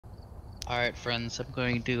Alright, friends, I'm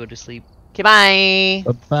going to go to sleep. Okay, bye.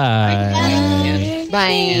 Bye-bye.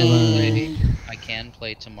 Bye. I can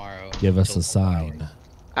play tomorrow. Give us till a sign.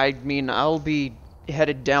 I mean, I'll be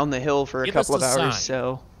headed down the hill for a couple of hours,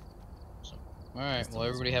 so. Alright, well,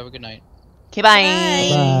 everybody have a good night. Okay, bye.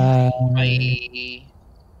 Bye. Bye.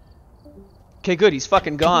 Okay, good. He's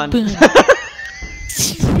fucking gone. Got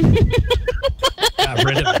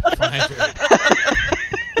rid of it. Finally.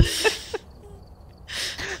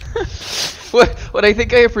 What I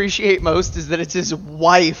think I appreciate most is that it's his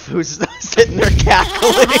wife who's sitting there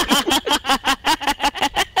cackling.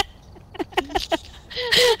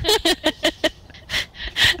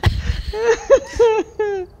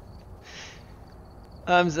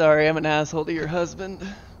 I'm sorry, I'm an asshole to your husband.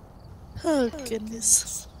 Oh,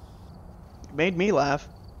 goodness. It made me laugh.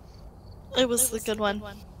 It was a good one.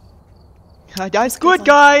 Hi guys, good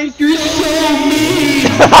guys! You're so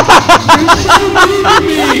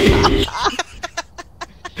mean!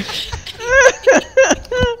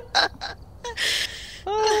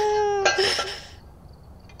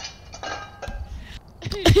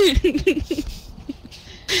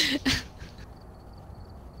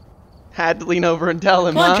 Had to lean over and tell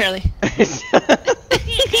him, Come on, huh? Charlie.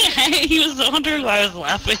 He was wondering why I was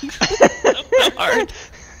laughing so hard.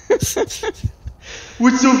 What's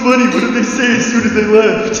so funny? What did they say as soon as they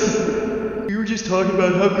left? We were just talking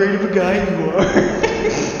about how great of a guy you are.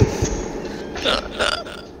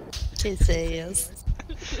 Jesus.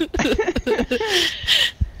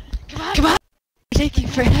 Come on. Taking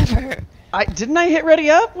forever. Didn't I hit ready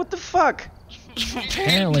up? What the fuck?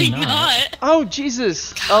 Apparently not. Oh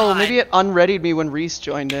Jesus! God. Oh, maybe it unreadied me when Reese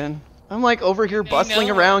joined in. I'm like over here bustling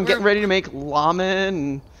around, getting ready to make ramen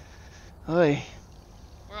and. Oy.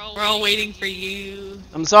 We're all waiting for you.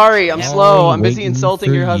 I'm sorry, I'm slow. I'm busy Waiting insulting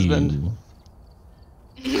for your husband.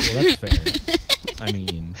 you. Well, that's fair. I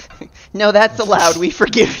mean, No, that's allowed. We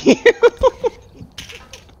forgive you.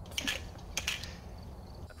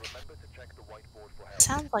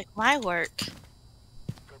 Sounds like my work.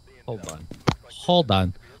 hold on. Hold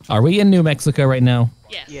on. Are we in New Mexico right now?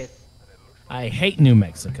 Yes. Yes. I hate New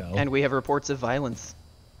Mexico. And we have reports of violence.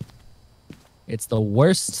 It's the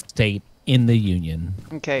worst state in the Union.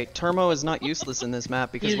 Okay, Turmo is not useless in this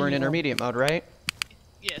map because we're in intermediate mode, right?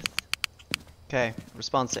 Yes. Okay,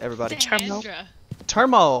 response to everybody. Sandra.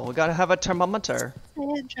 Turmo! We gotta have a thermometer.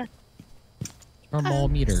 Thermometer.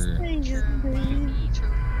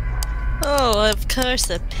 Oh, of course,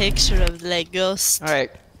 a picture of the ghost.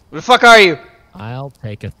 Alright, where the fuck are you? I'll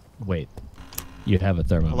take a... Wait. You have a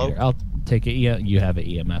thermometer. Hello? I'll take it. Yeah, you have an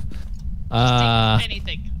EMF.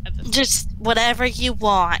 Anything. At this Just whatever you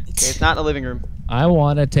want. Okay, it's not in the living room. I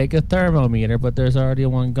want to take a thermometer, but there's already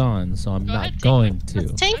one gone, so I'm Go not ahead, take going one. to.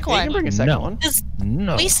 Let's take You can one. bring a second No. one. 'Cause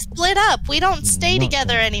No. we split up. We don't stay No.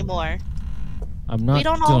 together anymore. I'm not we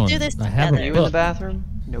don't all going. do this I have Are together. you a in the book. bathroom?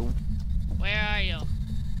 No. Where are you?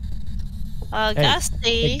 Hey,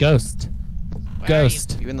 Gusty. Hey, ghost. Where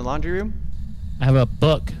Ghost. You in the laundry room? I have a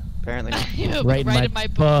book. Apparently not. Are you? Right in my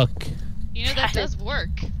book. book. You know that does work.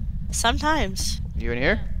 Sometimes. You in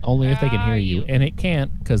here? Only if they can Where hear are you. you? And it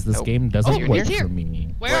can't, because this Nope. game doesn't you're work here? for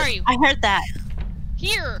me. Where are you? I heard that.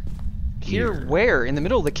 Here. Here Here. where? In the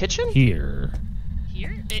middle of the kitchen? Here.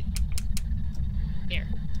 Here? Here.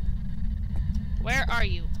 Where are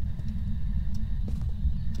you?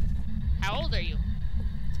 How old are you?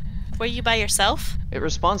 Were you by yourself? It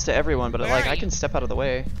responds to everyone, but Where like are I you? can step out of the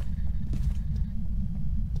way.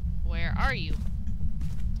 Where are you?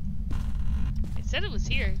 It said it was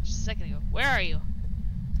here just a second ago. Where are you?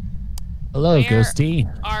 Hello, Where Ghosty.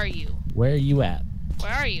 Are you? Where are you at?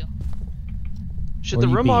 Where are you? Should Where the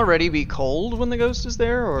you room be? already be cold when the ghost is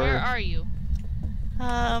there, or? Where are you?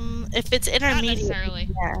 If it's Not intermediate. necessarily.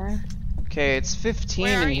 Yeah. Okay, it's 15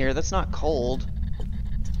 Where in are you? here. That's not cold.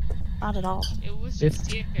 Not at all. It was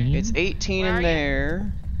just here. 15? It's 18 Where in are you?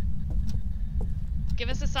 there. Give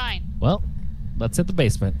us a sign. Well, let's hit the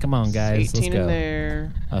basement. Come on, guys. 18 Let's in go.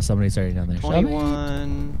 there. Oh, somebody's already down there. Shall we?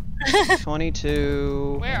 21.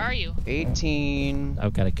 22. Where are you? 18.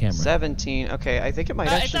 I've got a camera. 17. Okay, I think it might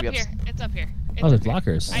It's actually up be here. It's up here. It's Oh, there's up here.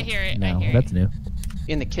 lockers. I hear it. Now, I hear that's it. new.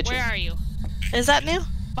 in the kitchen. Where are you? Is that new?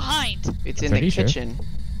 Behind. It's in Pretty the sure. kitchen.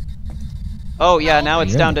 Oh yeah, No. now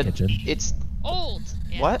it's You're down in to the kitchen. it's Old.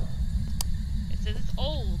 Yeah. what? It says it's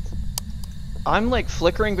old. I'm like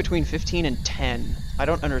flickering between 15 and 10. I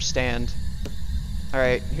don't understand.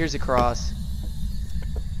 Alright, here's a cross.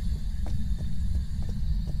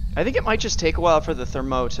 I think it might just take a while for the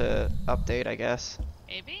thermo to update, I guess.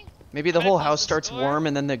 Maybe? Maybe the I'm gonna whole close house this starts door. warm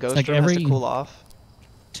and then the ghost like room has to every- cool off.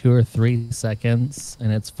 2 or 3 seconds,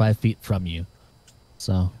 and it's 5 feet from you.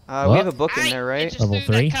 So. We have a book in Aye, there, It right? just Level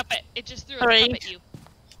threw 3? that cup at, it just threw a 3. cup at you.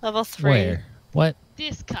 Level 3. Where? What?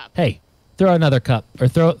 This cup. Hey, throw another cup or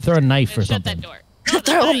throw a knife or Shut something. that door. Oh, the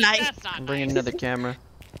Throw a knife. That's not I'm bringing nice. another camera.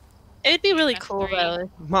 It'd be really That's cool 3. though.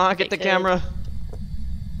 Ma, get the They could. camera.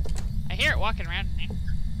 I hear it walking around in here.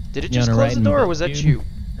 Did it You just wanna close ride the in door, the or was that dude? you?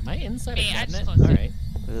 Am I inside Me, a I just cabinet? closed it. Alright.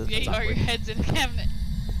 Ugh. Yeah, you are. Your head's in a cabinet.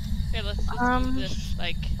 Here, let's move this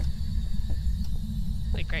like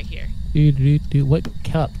right here. What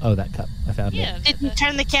cup? Oh, that cup. I found Yeah. it. Did you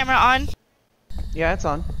turn the camera on? Yeah, it's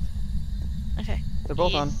on. Okay. They're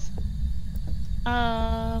both on.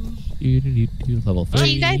 Level Can 3.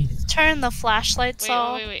 you guys turn the flashlights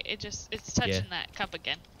off? Wait. It's touching Yeah. that cup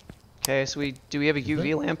again. Okay, so do we have a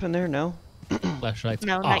UV lamp in there? No. Flashlights.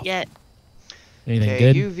 No, off. not yet. Anything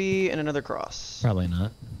Okay, good? UV and another cross. Probably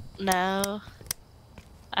not. No.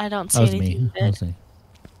 I don't see That was anything me. good. We'll see.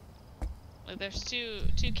 Look, there's two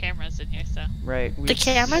cameras in here, so. Right. The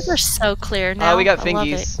cameras are so clear now. We got I love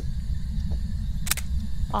it. fingies. Do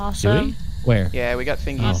Awesome. we? Where? Yeah, we got Oh,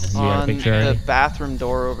 fingies you got a on picture the already? bathroom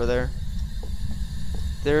door over there.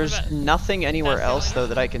 There's What about- nothing anywhere That's the else only though one?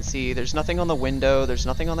 that I can see. There's nothing on the window. There's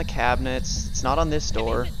nothing on the cabinets. It's not on this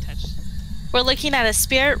door. Haven't even touched- We're looking at a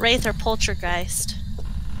spirit, wraith, or poltergeist.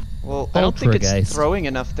 Well, I don't think it's Poltergeist. throwing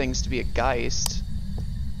enough things to be a geist.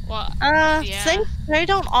 Well, They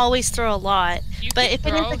don't always throw a lot. you but can if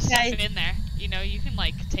it is throw a stuff guy- in there. You know, you can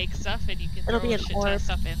like take stuff and you can It'll throw be a an shit ton of orb.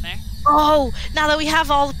 stuff in there. Oh, now that we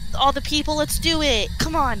have all the people, let's do it.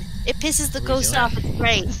 Come on. It pisses the What are we ghost doing? off. It's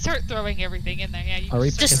great. Start throwing everything in there. Yeah, you Are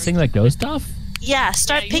we start pissing throwing the ghost off? Yeah,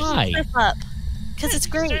 start Yeah, picking why? stuff up. Because it's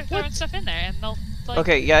You great. Start throwing stuff in there, and they'll. Like,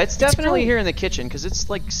 Okay, yeah, it's definitely great. here in the kitchen because it's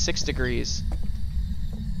like 6 degrees.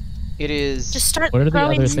 It is Just start What are the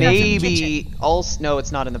throwing other stuff in the kitchen. maybe also no,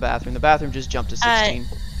 it's not in the bathroom. The bathroom just jumped to 16.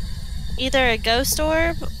 Either a ghost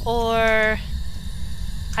orb or...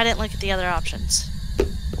 I didn't look at the other options.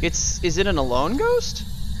 Is it an alone ghost?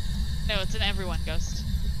 No, it's an everyone ghost.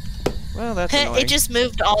 Well, that's annoying. It just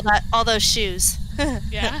moved all those shoes.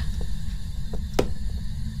 Yeah.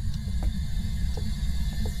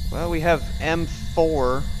 Well, we have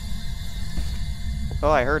M4. Oh,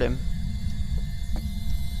 I heard him.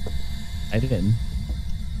 I didn't.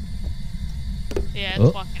 Yeah, it's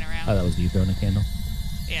Oh. walking around. Oh, that was you throwing a candle.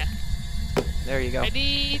 Yeah. There you go.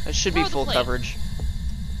 Ready? That should be Throw the full plate. coverage.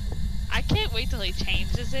 I can't wait till he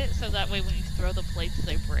changes it so that way when you throw the plates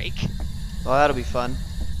they break. Well, that'll be fun.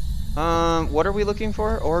 What are we looking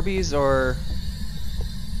for? Orbeez or...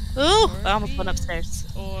 Ooh, I almost went upstairs.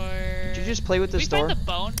 Or. Did you just play with Did this we door? find the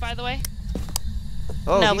bone, by the way?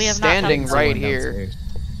 Oh, No, he's we have not found standing the right Someone here. downstairs.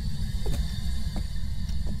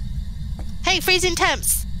 Hey, freezing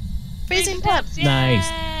temps! Freezing temps! Nice.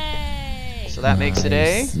 Yay! So that makes it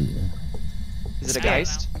a... Nice. Is it a Spirit.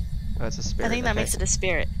 geist? Oh, it's a I spirit. think that okay. makes it a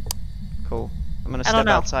spirit. Cool. I'm gonna I don't step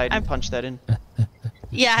know. outside and I'm- punch that in.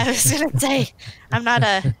 Yeah, I was gonna say, I'm not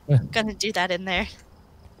gonna do that in there.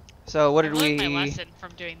 So what I did learned we... my lesson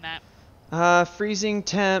from doing that. Freezing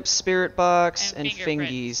temp, spirit box, And and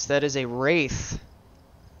fingerprints. fingies. That is a wraith.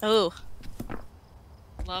 Ooh,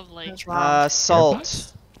 Lovely. that's wrong.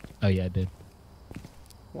 Salt. Oh yeah, I did.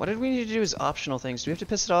 What did we need to do as optional things? Do we have to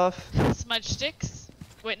piss it off? Smudge sticks.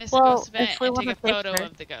 Witness Well, a ghost event if we and take want a a photo picture.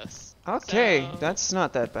 of the ghost. Okay, So- that's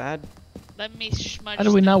not that bad. Let me smudge. How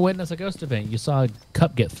did we them. not witness a ghost event? You saw a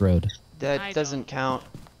cup get throwed. That I doesn't count.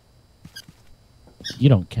 You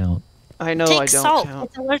don't count. I know Take I don't salt. count.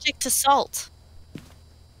 It's allergic to salt.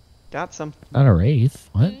 Got some. Not a wraith.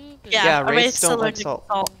 What? Ooh, but Yeah, Yeah, a wraiths wraith's don't like allergic to salt.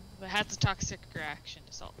 salt. It has a toxic reaction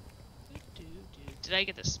to salt. Did I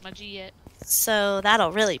get the smudgy yet? So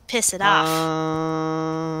that'll really piss it off.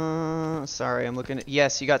 Sorry, I'm looking at...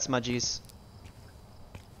 Yes, you got smudgies.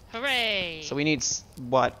 Hooray! So we need,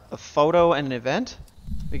 what, a photo and an event?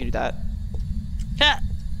 We can do that.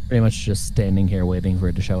 Pretty much just standing here waiting for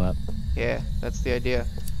it to show up. Yeah, that's the idea.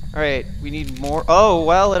 Alright, we need more... Oh,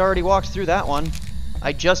 well, it already walked through that one.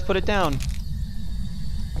 I just put it down.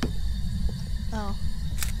 Oh.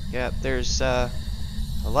 Yeah, there's a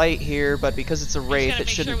light here, but because it's a wraith, gotta it make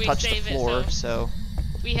sure shouldn't we touch the save it, floor, so- so...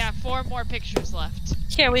 We have 4 more pictures left.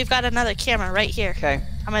 Here, we've got another camera right here. Okay.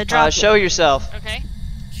 I'm gonna drop Show yourself. Okay?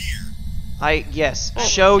 Yes, Oh,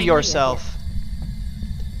 show thank you. yourself.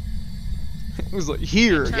 It was like,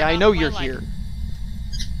 here. Turn Yeah, I off know my you're light. here.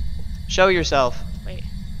 Show yourself.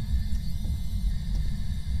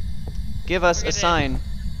 Give us We're a gonna- sign.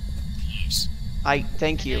 Thank I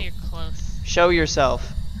know you. you're close. Show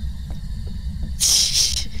yourself.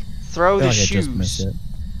 Throw I feel the like I just missed shoes. it.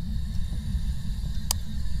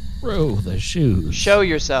 Throw the shoes. Show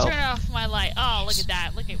yourself. Turn off my light. Oh, look at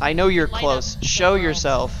that. Look at I know you're light close. up the Show world.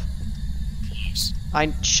 yourself.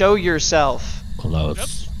 Show yourself. Close.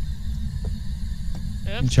 Oops.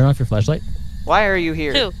 Turn off your flashlight, Why are you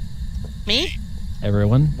here? Who? Me?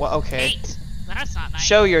 everyone. Well, okay. 8. That's not nice.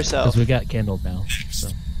 Show yourself. Because we got kindled now. So.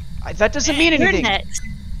 That doesn't mean You're anything. next.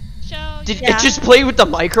 Show Did Yeah. it just play with the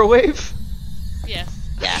microwave? Yes.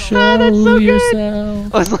 Yeah. Show that's so good.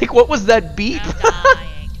 yourself. I was like, what was that beep? I'm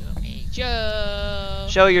dying to meet you.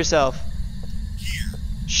 Show yourself.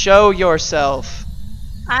 Show yourself.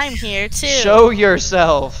 I'm here too. Show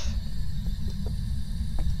yourself.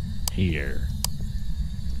 Here.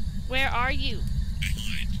 Where are you?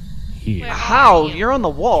 Here. Where- How? are you? You're on the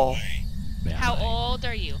wall. How Behind. old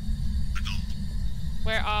are you?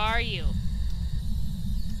 Where are you?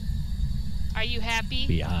 Are you happy?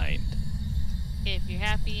 Behind. If you're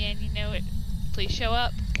happy and you know it, please show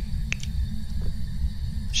up.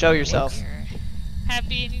 Show yourself. If you're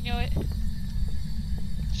happy and you know it,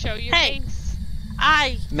 show your Hey. face.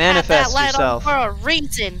 I Manifest have that light yourself. on for a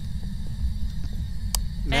reason.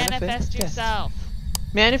 Manifest yourself.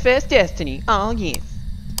 Manifest destiny. Oh yes.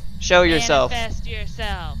 Show yourself. Manifest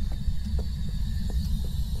yourself.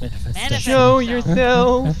 Manifest Manifest Show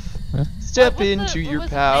yourself. yourself. Huh? Step What was into the- what your was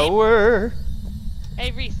his name? power.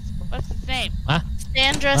 Hey Reese, what's his name?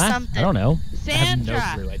 Sandra Huh? something. I don't know. Sandra. I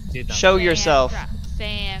have no clue. I did not. Show yourself.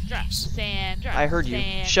 Sandra. Sandra. I heard you.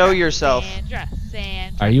 Sandra, Show yourself. Sandra.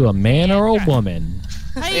 Sandra. Are you a man or a Sandra. woman?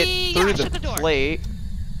 Hey, It through yeah, shut the the door. plate.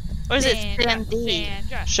 Or is it Sandra, Sandy?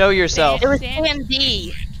 Sandra. Show yourself. It was Sandy.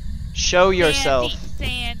 Sandy. Show yourself.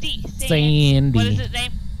 Sandy. Sandy. What is his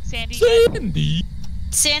name? Sandy. Sandy.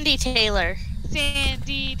 Sandy Taylor.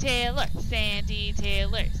 Sandy Taylor. Sandy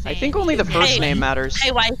Taylor. I think only the first Hey. name matters.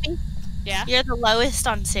 Hey, wifey. Yeah. You're the lowest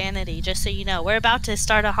on sanity, just so you know. We're about to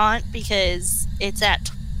start a haunt because it's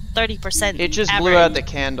at 30%. It just average. blew out the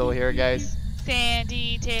candle here, guys.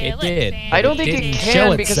 Sandy Taylor. did. Sandy I don't think didn't it show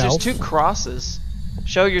can because there's itself. 2 crosses.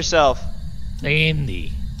 Show yourself.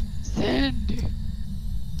 Sandy. Sandy.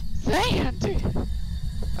 Sandy.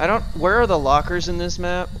 I don't. Where are the lockers in this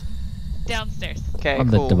map? Downstairs. Okay, On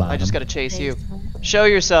the cool. I bottom. just gotta chase you. Show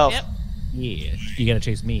yourself. Yep. Yeah. You gotta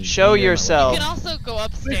chase me. Show You're in my way. yourself. You can also go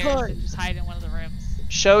upstairs and just hide in one of the rooms.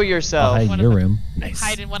 Show I'll yourself. hide in One your of the- room. Nice.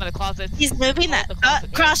 Hide in one of the closets. He's moving All that. the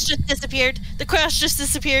closet Cross just disappeared. The cross just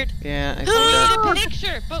disappeared. Yeah, I We see that. need a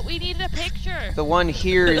picture, but we need a picture. The one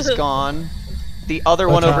here is gone. The other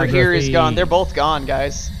one over here is gone. They're both gone,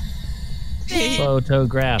 guys.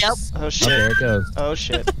 Photographs. Yep. Oh Oh, shit. there it goes. Oh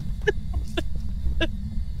shit.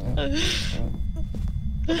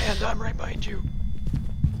 And I'm right behind you.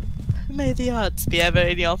 May the odds be ever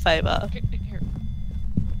in your favor. Here.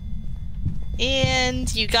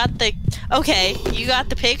 And you got the you got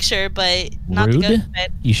the picture, but not the Rude. ghost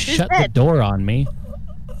bed. You Who's shut the dead? door on me.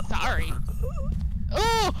 Sorry.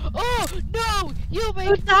 Oh no! You Who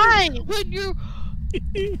make died? noise when you.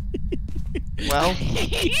 Well,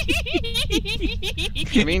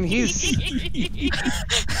 I mean, he's.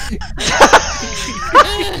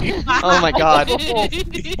 Oh my god.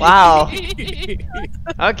 Wow.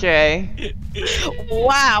 Okay.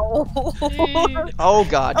 Wow. Oh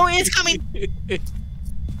god. Oh, it's coming.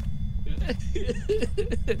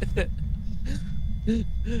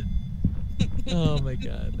 Oh my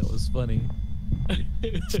god, that was funny.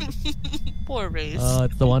 Poor Reese.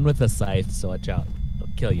 It's the one with the scythe, so watch out.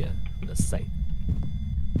 It'll kill you. The scythe.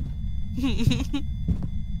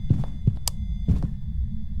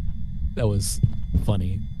 That was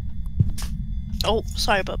funny. Oh,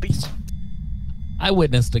 sorry, puppies. I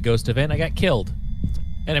witnessed a ghost event. I got killed.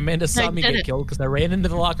 And Amanda saw you me get didn't. killed because I ran into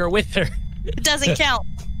the locker with her. It doesn't count.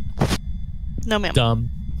 No, ma'am. Dumb.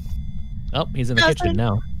 Oh, he's in the Doesn't. kitchen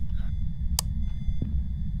now.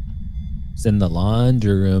 He's in the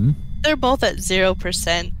laundry room. They're both at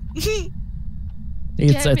 0%.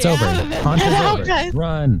 It's Get me over. out of it. Punch is Get out, over. guys.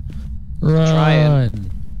 Run. Run.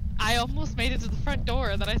 Trying. I almost made it to the front door,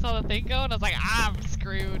 and then I saw the thing go, and I was like, I'm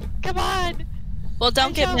screwed. Come on! Well,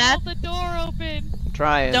 don't get mad. Hold the door open.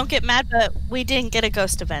 Trying. Don't get mad, but we didn't get a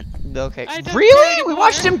ghost event. Okay. I don't Really? care We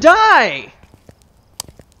watched him anymore. die!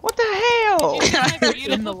 What the hell? You have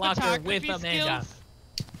beautiful In the locker with photography Amanda.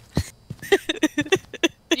 skills.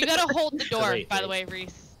 You gotta hold the door, Wait, by the wait. way,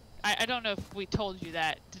 Reese. I don't know if we told you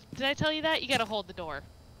that. Did I tell you that? You gotta hold the door.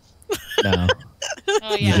 No.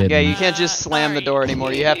 Oh, You yeah. didn't. Yeah, you can't just slam the sorry. door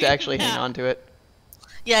anymore. You have to actually hang Yeah. on to it.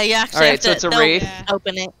 Yeah, you actually Alright, have to so it's a they'll wraith. Yeah.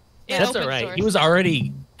 open it. It That's opens alright. doors. He was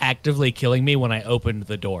already actively killing me when I opened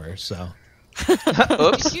the door, so.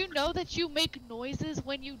 Oops. Did you know that you make noises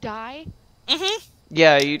when you die? Mm-hmm.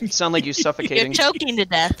 Yeah, you sound like you're You're suffocating. choking to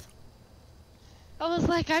death. I was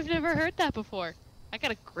like, I've never heard that before. I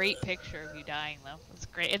got a great picture of you dying, though. It's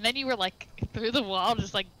great. And then you were like through the wall,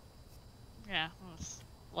 just like, yeah, it was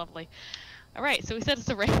Lovely. All right, so we said it's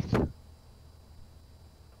a wraith.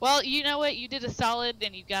 Well, you know what? You did a solid,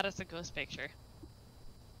 and you got us a ghost picture.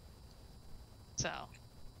 So,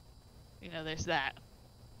 there's that.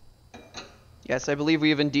 Yes, I believe we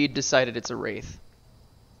have indeed decided it's a wraith.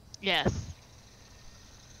 Yes.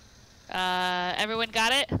 Everyone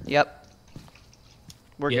got it? Yep.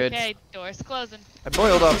 We're Yep. good. Okay, door's closing. I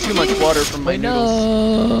boiled off too much water from my noodles.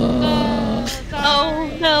 No.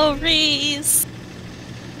 Oh no, Reese.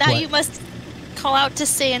 Now What? you must call out to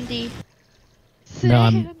Sandy.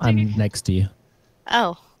 No, I'm next to you.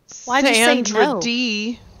 Oh. Why'd you say Sandra no?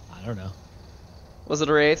 D. I don't know. Was it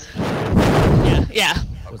a wraith? Yeah.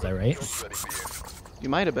 Was I right? You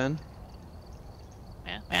might have been.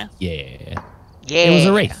 Yeah. Yeah. Yeah. It was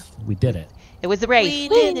a wraith. We did it. It was a We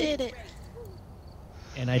did it.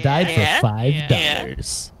 And I died Yeah. for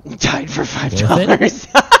 $5. Died for $5. Worth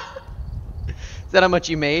Is that how much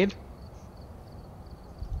you made?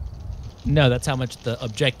 No, that's how much the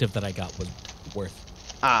objective that I got was worth.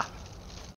 Ah,